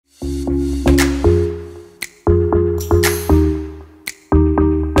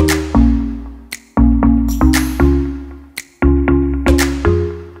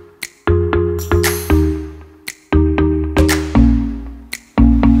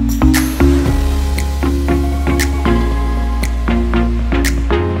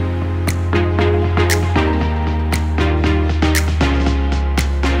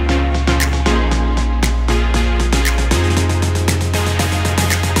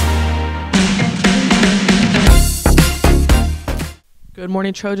Good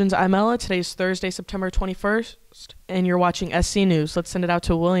morning, Trojans. I'm Ella. Today's Thursday, September 21st, and you're watching SC News. Let's send it out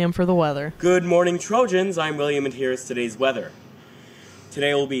to William for the weather. Good morning, Trojans. I'm William, and here is today's weather.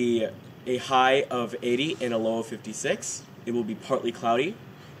 Today will be a high of 80 and a low of 56. It will be partly cloudy,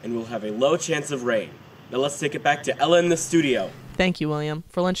 and we'll have a low chance of rain. Now let's take it back to Ella in the studio. Thank you, William.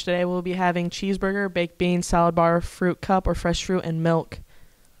 For lunch today, we'll be having cheeseburger, baked beans, salad bar, fruit cup, or fresh fruit, and milk.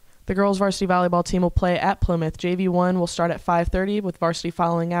 The girls' varsity volleyball team will play at Plymouth. JV1 will start at 5:30, with varsity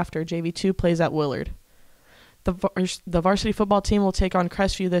following after. JV2 plays at Willard. The varsity football team will take on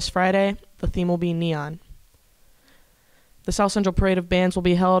Crestview this Friday. The theme will be neon. The South Central Parade of Bands will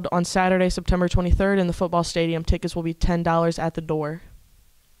be held on Saturday, September 23rd in the football stadium. Tickets will be $10 at the door.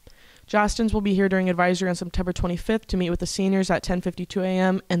 Jostens will be here during advisory on September 25th to meet with the seniors at 10:52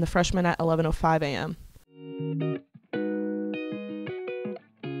 a.m. and the freshmen at 11:05 a.m.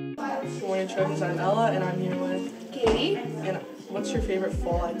 Good morning, Trojans. I'm Ella, and I'm here with Katie. And what's your favorite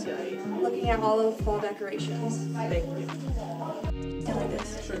fall activity? Looking at all of the fall decorations. Thank you. I like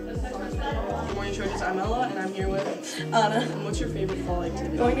this. Sure. Good morning, Trojans. I'm Ella, and I'm here with Anna. And what's your favorite fall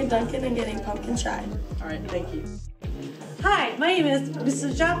activity? Going to Dunkin' and getting pumpkin chai. All right, thank you. Hi, my name is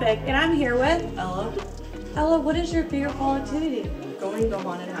Mrs. Jopik, and I'm here with Ella, Ella. What is your favorite fall activity? going to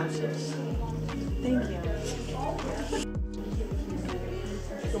haunted houses. Thank you.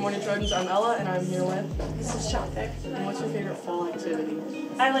 Good morning, Trojans. I'm Ella, and I'm here with Mrs. Jopik. And what's your favorite fall activity?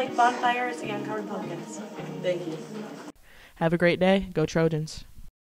 I like bonfires and covered pumpkins. Thank you. Have a great day. Go Trojans.